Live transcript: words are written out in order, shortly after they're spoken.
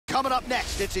Coming up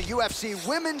next, it's a UFC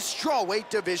Women's Strawweight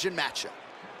Division matchup.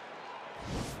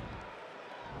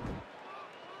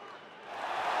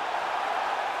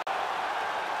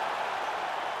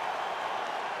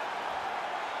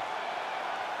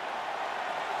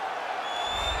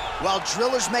 Well,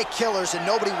 drillers make killers, and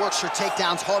nobody works her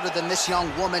takedowns harder than this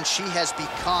young woman. She has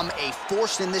become a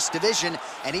force in this division,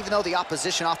 and even though the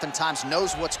opposition oftentimes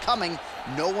knows what's coming,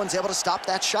 no one's able to stop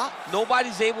that shot.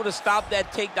 Nobody's able to stop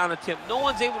that takedown attempt. No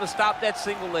one's able to stop that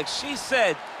single leg. She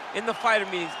said in the fighter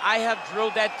meetings, I have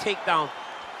drilled that takedown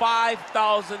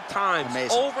 5,000 times.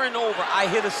 Amazing. Over and over, I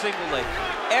hit a single leg.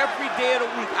 Every day of the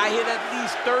week, I hit at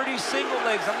least 30 single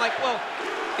legs. I'm like, well,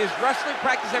 is wrestling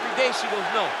practice every day? She goes,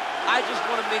 no. I just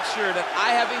want to make sure that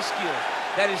I have a skill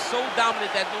that is so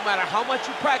dominant that no matter how much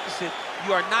you practice it,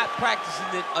 you are not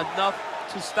practicing it enough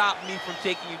to stop me from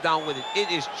taking you down with it.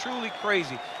 It is truly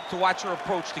crazy to watch her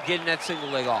approach to getting that single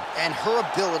leg off. And her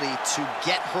ability to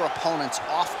get her opponents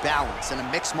off balance in a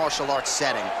mixed martial arts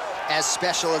setting, as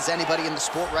special as anybody in the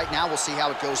sport right now. We'll see how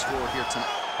it goes for her here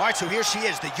tonight. All right, so here she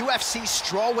is, the UFC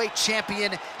strawweight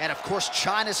champion, and of course,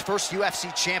 China's first UFC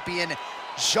champion,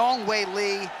 Zhang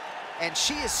Weili. And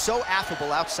she is so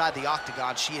affable outside the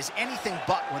octagon. She is anything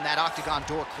but when that octagon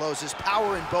door closes.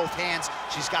 Power in both hands.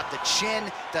 She's got the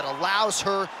chin that allows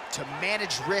her to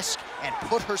manage risk and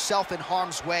put herself in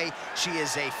harm's way. She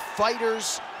is a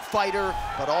fighter's fighter,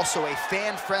 but also a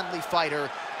fan-friendly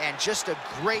fighter, and just a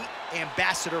great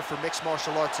ambassador for mixed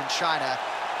martial arts in China.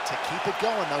 To keep it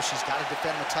going, though, she's got to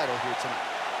defend the title here tonight.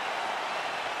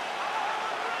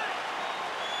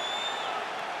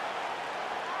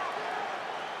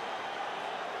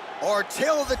 Our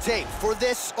tail of the tape for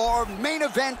this, our main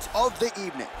event of the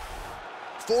evening.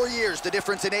 4 years, the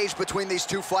difference in age between these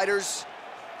two fighters,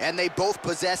 and they both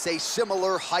possess a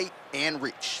similar height and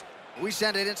reach. We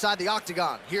send it inside the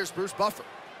octagon. Here's Bruce Buffer.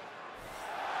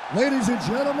 Ladies and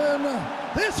gentlemen,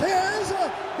 this is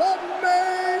the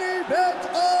main event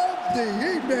of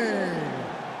the evening.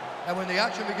 And when the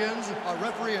action begins, our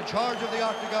referee in charge of the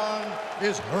octagon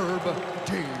is Herb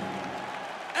Dean.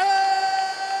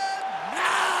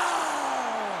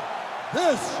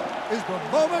 This is the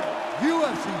moment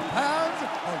UFC fans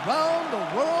around the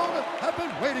world have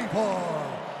been waiting for.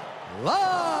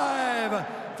 Live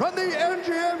from the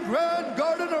MGM Grand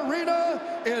Garden Arena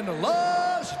in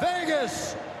Las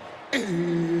Vegas, it's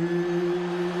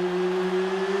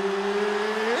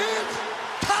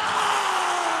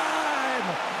time!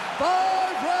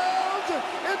 5 rounds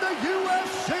in the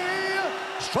UFC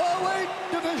strawweight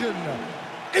division.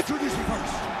 Introducing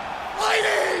first,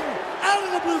 fighting out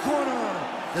of the blue corner.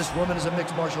 This woman is a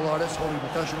mixed martial artist, holding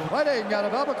professional. Fighting out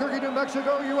of Albuquerque, New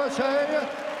Mexico, USA,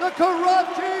 the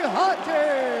Karate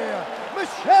Hottie,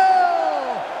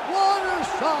 Michelle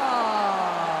Waterson.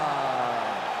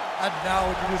 And now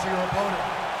introducing her opponent,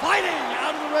 fighting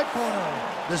out of the red corner.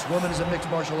 This woman is a mixed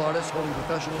martial artist, holding a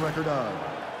professional record of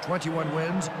 21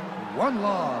 wins, 1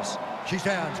 loss. She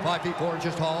stands 5 feet 4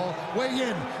 inches tall, weighing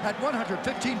in at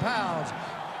 115 pounds.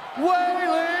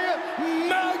 Weili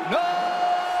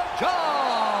Zhang.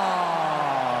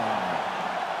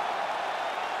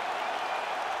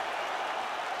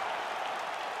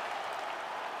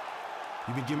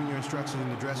 You've been given your instructions in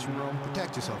the dressing room.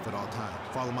 Protect yourself at all times.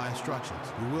 Follow my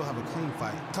instructions. We will have a clean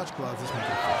fight. Touch gloves. Let's make it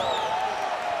fun.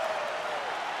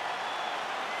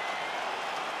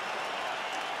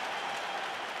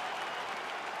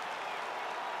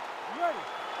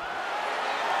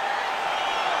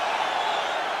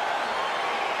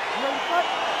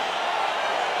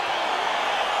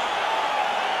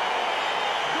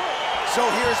 So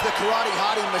here's the Karate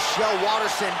Hottie, Michelle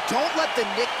Waterson. Don't let the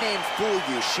nickname fool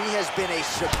you. She has been a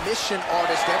submission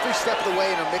artist every step of the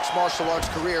way in her mixed martial arts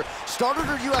career. Started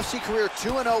her UFC career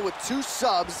 2-0 with 2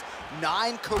 subs,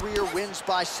 9 career wins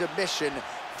by submission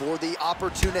for the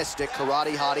opportunistic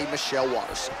Karate Hottie, Michelle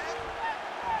Waterson.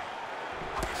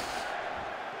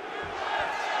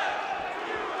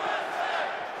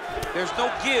 There's no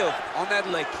give on that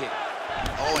leg kick.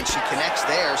 Oh, and she connects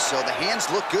there, so the hands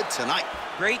look good tonight.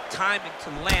 Great timing to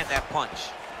land that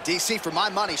punch. DC, for my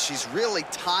money, she's really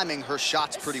timing her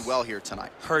shots pretty well here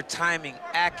tonight. Her timing,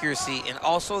 accuracy, and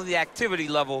also the activity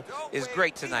level is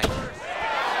great tonight.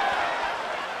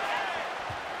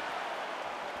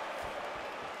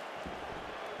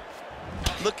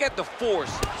 Look at the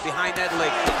force behind that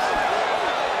leg kick.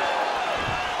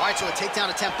 All right, so a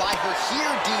takedown attempt by her here,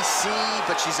 DC,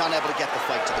 but she's unable to get the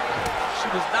fight to the ground. She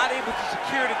was not able to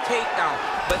secure the takedown,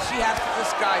 but she has to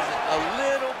disguise it a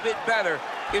little bit better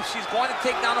if she's going to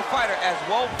take down a fighter as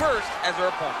well-versed as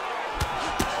her opponent.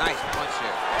 Nice punch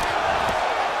there.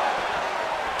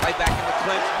 By right back in the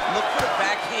clinch. Look for the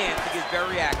backhand to get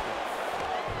very active.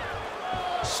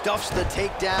 Stuffs the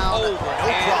takedown. Over no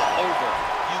and problem. over.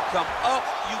 You come up,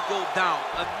 you go down.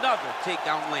 Another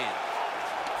takedown land.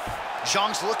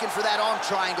 Zhang's looking for that arm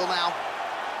triangle now.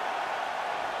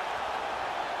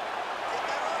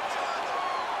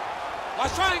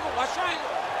 Watch triangle, watch triangle.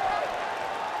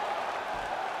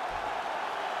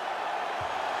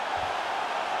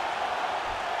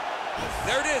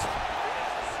 There it is.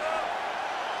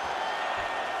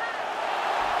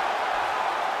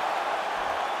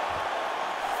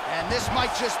 And this might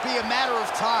just be a matter of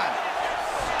time.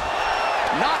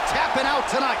 Not tapping out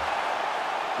tonight.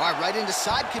 All right, right into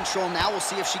side control now. We'll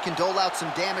see if she can dole out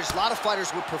some damage. A lot of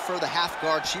fighters would prefer the half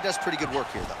guard. She does pretty good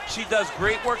work here, though. She does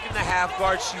great work in the half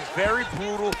guard. She's very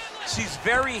brutal. She's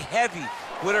very heavy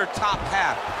with her top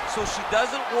half. So she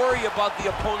doesn't worry about the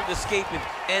opponent escaping.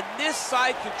 And this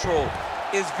side control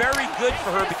is very good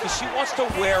for her because she wants to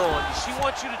wear on you. She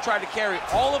wants you to try to carry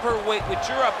all of her weight with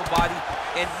your upper body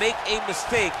and make a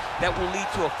mistake that will lead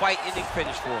to a fight-ending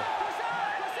finish for her.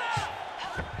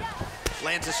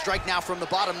 Lands a strike now from the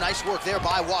bottom. Nice work there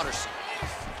by Waterson.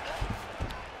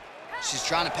 She's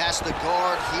trying to pass the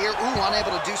guard here. Ooh,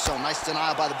 unable to do so. Nice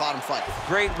denial by the bottom fighter.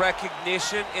 Great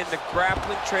recognition in the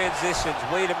grappling transitions.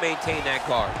 Way to maintain that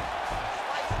guard.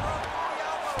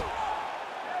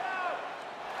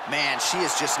 Man, she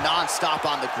is just nonstop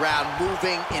on the ground,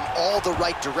 moving in all the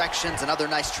right directions. Another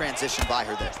nice transition by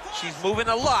her there. She's moving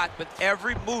a lot, but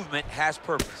every movement has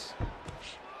purpose.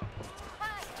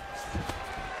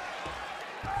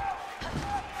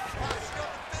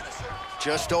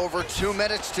 Just over 2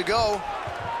 minutes to go.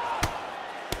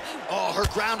 Oh, her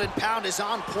ground and pound is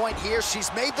on point here.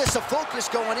 She's made this a focus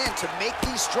going in to make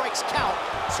these strikes count.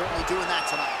 Certainly doing that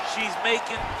tonight. She's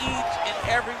making each and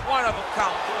every one of them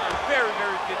count. Doing a very,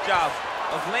 very good job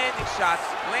of landing shots,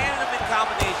 landing them in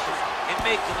combination, and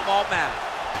making them all matter.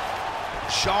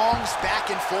 Zhang's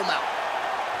back in full mount.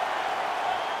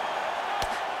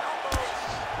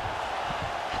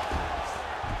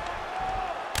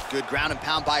 Good ground and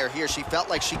pound by her here. She felt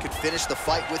like she could finish the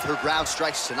fight with her ground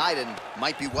strikes tonight and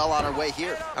might be well on her way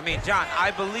here. I mean, John,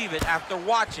 I believe it after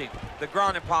watching the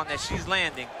ground and pound that she's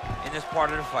landing in this part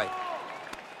of the fight.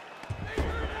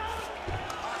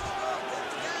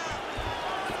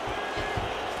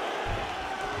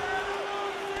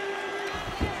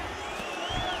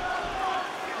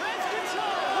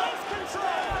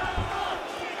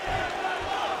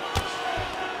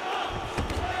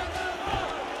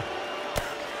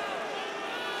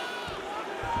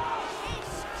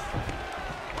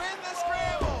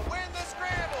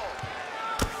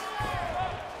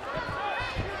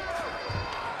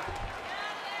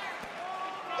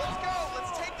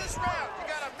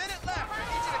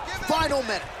 Final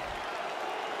minute.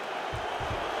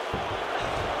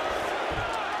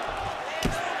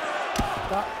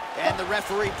 And the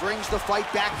referee brings the fight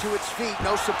back to its feet.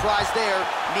 No surprise there.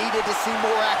 Needed to see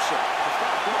more action.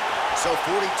 So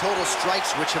 40 total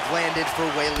strikes which have landed for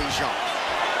Weili Zhang.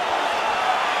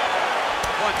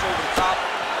 Punch over the top.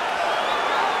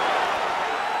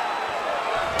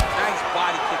 Nice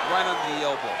body kick right under the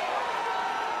elbow.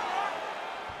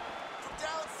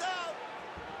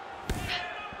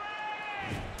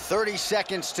 30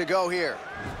 seconds to go here.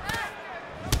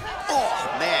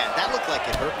 Oh, man, that looked like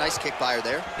it hurt. Nice kick by her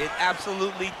there. It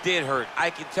absolutely did hurt. I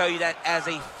can tell you that as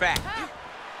a fact.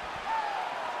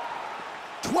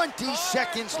 20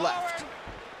 seconds left.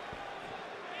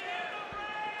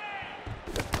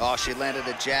 Oh, she landed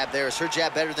a jab there. Is her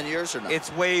jab better than yours or not?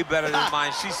 It's way better than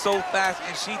mine. She's so fast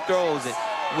and she throws it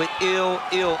with ill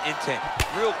intent.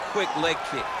 Real quick leg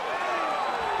kick.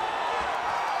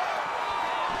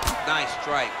 Nice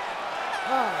strike.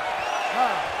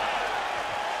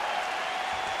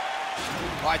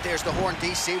 All right, there's the horn,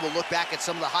 DC. We'll look back at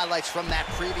some of the highlights from that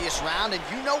previous round, and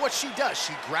you know what she does.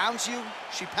 She grounds you,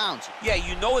 she pounds you. Yeah,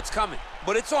 you know it's coming,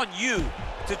 but it's on you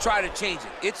to try to change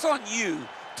it. It's on you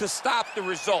to stop the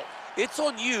result. It's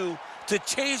on you to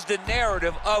change the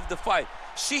narrative of the fight.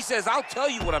 She says, I'll tell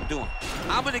you what I'm doing.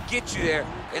 I'm gonna get you there,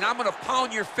 and I'm gonna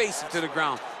pound your face into the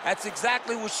ground. That's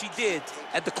exactly what she did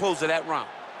at the close of that round.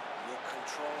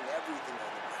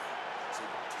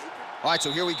 All right,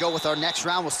 so here we go with our next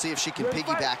round. We'll see if she can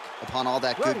piggyback upon all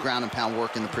that good ground and pound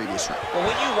work in the previous round. Well,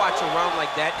 when you watch a round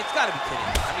like that, it's got to be 10-8.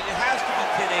 I mean, it has to be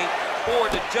 10-8, or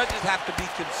the judges have to be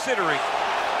considering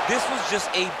this was just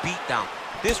a beatdown.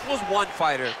 This was one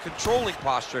fighter controlling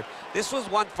posture. This was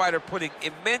one fighter putting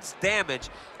immense damage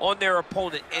on their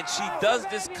opponent, and she does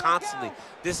this constantly.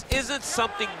 This isn't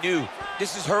something new.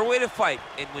 This is her way to fight,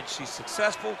 and when she's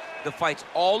successful, the fights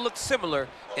all look similar,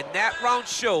 and that round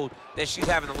showed that she's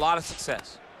having a lot of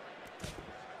success.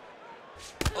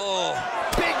 Oh.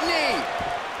 Big knee.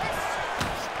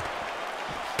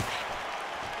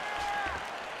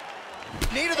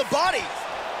 Knee to the body.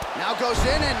 Now goes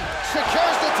in and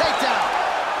secures the takedown.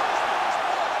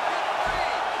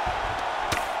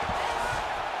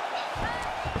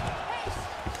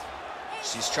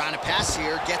 She's trying to pass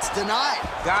here, gets denied.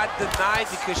 Got denied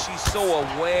because she's so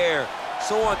aware,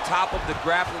 so on top of the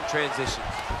grappling transitions.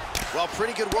 Well,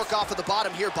 pretty good work off of the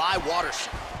bottom here by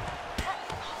Waterson.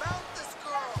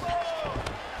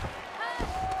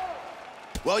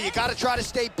 Well, you got to try to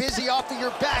stay busy off of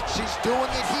your back. She's doing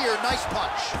it here. Nice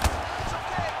punch.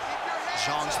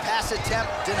 Zhang's pass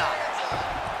attempt denied.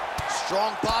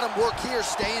 Strong bottom work here,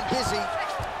 staying busy.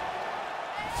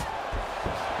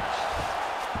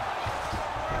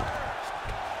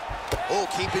 Oh,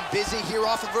 keeping busy here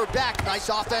off of her back. Nice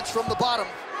offense from the bottom.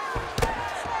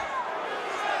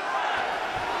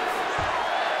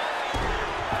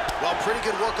 Well, pretty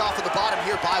good work off of the bottom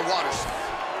here by Waterson.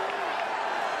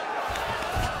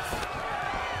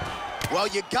 Well,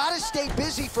 you gotta stay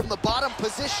busy from the bottom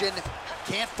position.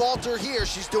 Can't falter here.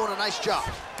 She's doing a nice job.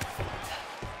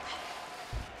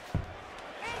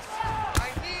 I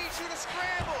need you to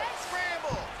scramble,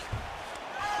 scramble.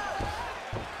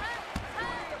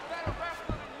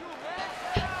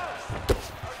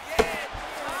 Again.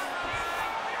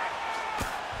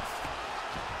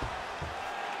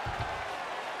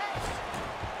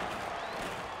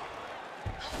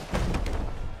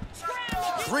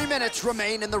 3 minutes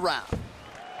remain in the round.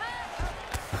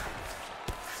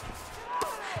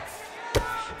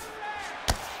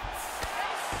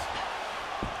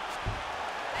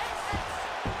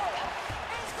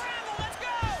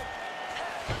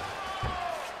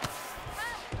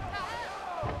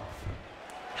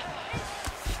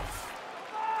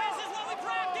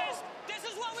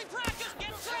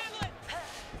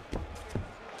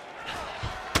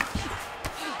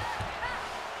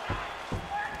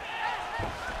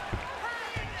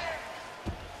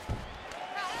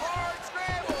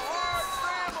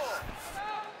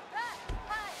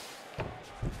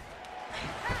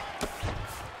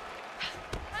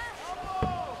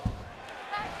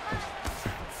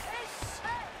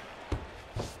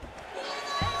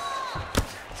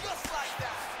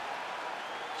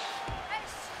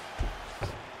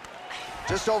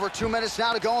 Just over 2 minutes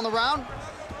now to go in the round.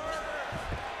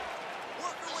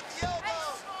 Working with the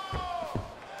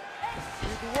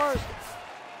elbow.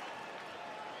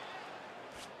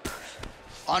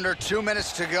 Under 2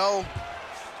 minutes to go.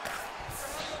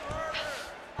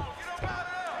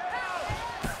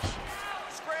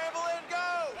 Scramble and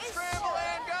go. Scramble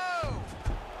and go.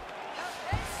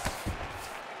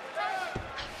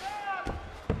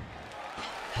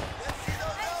 Let's see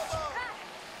those elbows.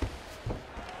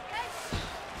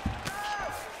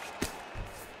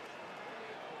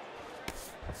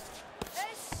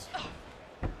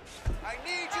 I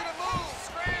need you to move.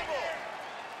 Scramble.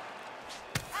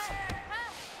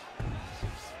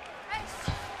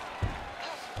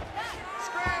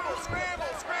 Scramble,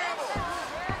 scramble, scramble.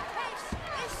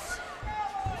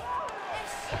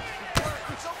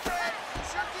 It's okay.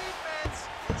 Use your defense.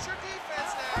 Use your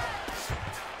defense now.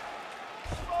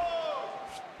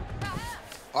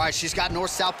 All right, she's got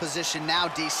north-south position now,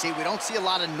 DC. We don't see a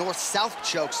lot of north-south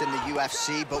chokes in the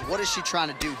UFC, but what is she trying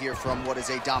to do here from what is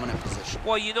a dominant position?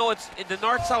 Well, you know, the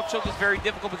north-south choke is very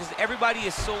difficult because everybody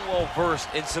is so well-versed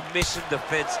in submission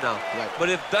defense now. Right. But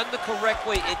if done the correct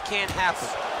way, it can happen.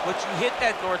 But you hit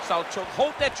that north-south choke,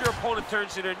 hope that your opponent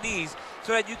turns to their knees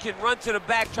so that you can run to the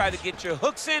back, try to get your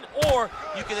hooks in, or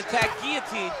you can attack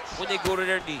guillotine when they go to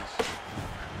their knees.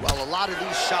 Well, a lot of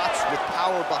these shots with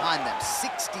power behind them.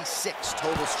 66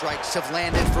 total strikes have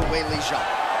landed for Weili Zhang.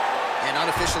 And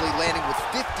unofficially landing with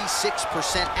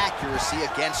 56% accuracy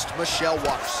against Michelle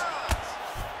Waterson.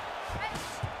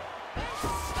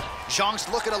 Zhang's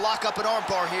looking to lock up an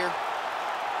armbar here.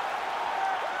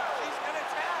 She's gonna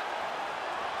attack.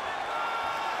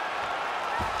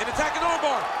 An attack an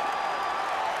armbar.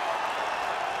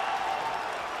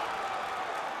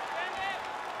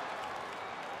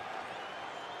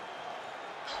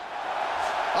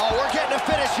 Oh, we're getting a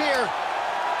finish here.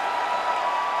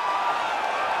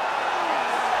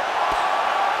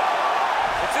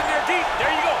 It's in there deep. There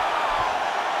you go.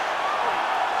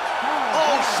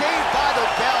 Oh, saved by the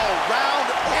bell. Round,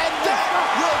 and that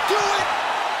will do it.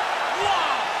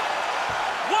 Wow.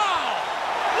 Wow.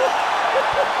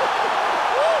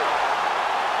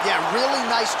 Yeah, really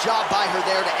nice job by her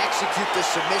there to execute the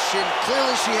submission.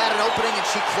 Clearly she had an opening and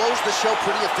she closed the show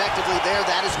pretty effectively there.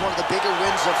 That is one of the bigger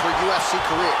wins of her UFC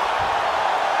career.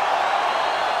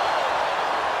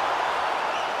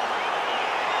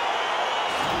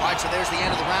 All right, So there's the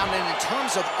end of the round, and in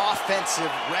terms of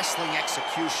offensive wrestling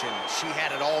execution, she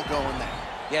had it all going there.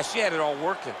 Yeah, she had it all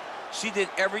working. She did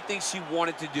everything she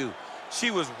wanted to do.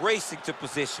 She was racing to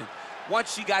position.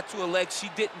 Once she got to her legs, she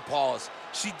didn't pause.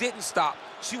 She didn't stop.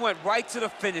 She went right to the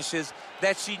finishes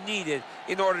that she needed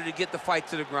in order to get the fight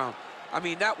to the ground. I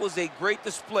mean, that was a great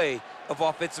display of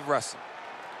offensive wrestling.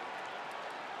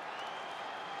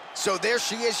 So there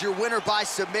she is, your winner by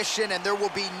submission, and there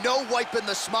will be no wiping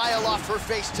the smile off her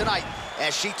face tonight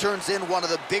as she turns in one of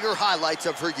the bigger highlights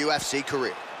of her UFC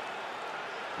career.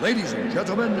 Ladies and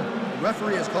gentlemen, the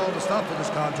referee has called a stop to this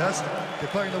contest,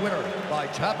 declaring the winner by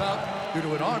tap out due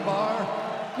to an armbar,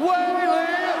 Weili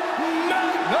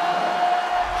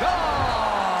Zhang!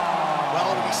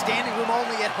 Well, it'll be standing room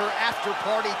only at her after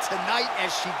party tonight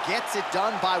as she gets it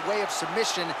done by way of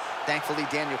submission. Thankfully,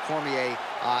 Daniel Cormier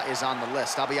is on the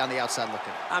list. I'll be on the outside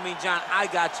looking. I mean, John, I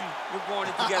got you. We're going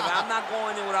in together. I'm not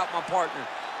going in without my partner.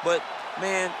 But,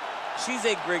 man, she's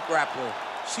a great grappler.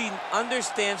 She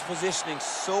understands positioning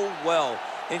so well,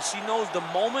 and she knows the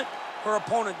moment her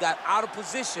opponent got out of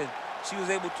position, she was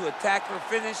able to attack her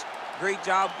finish. Great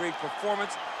job, great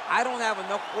performance. I don't have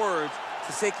enough words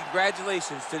to say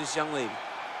congratulations to this young lady.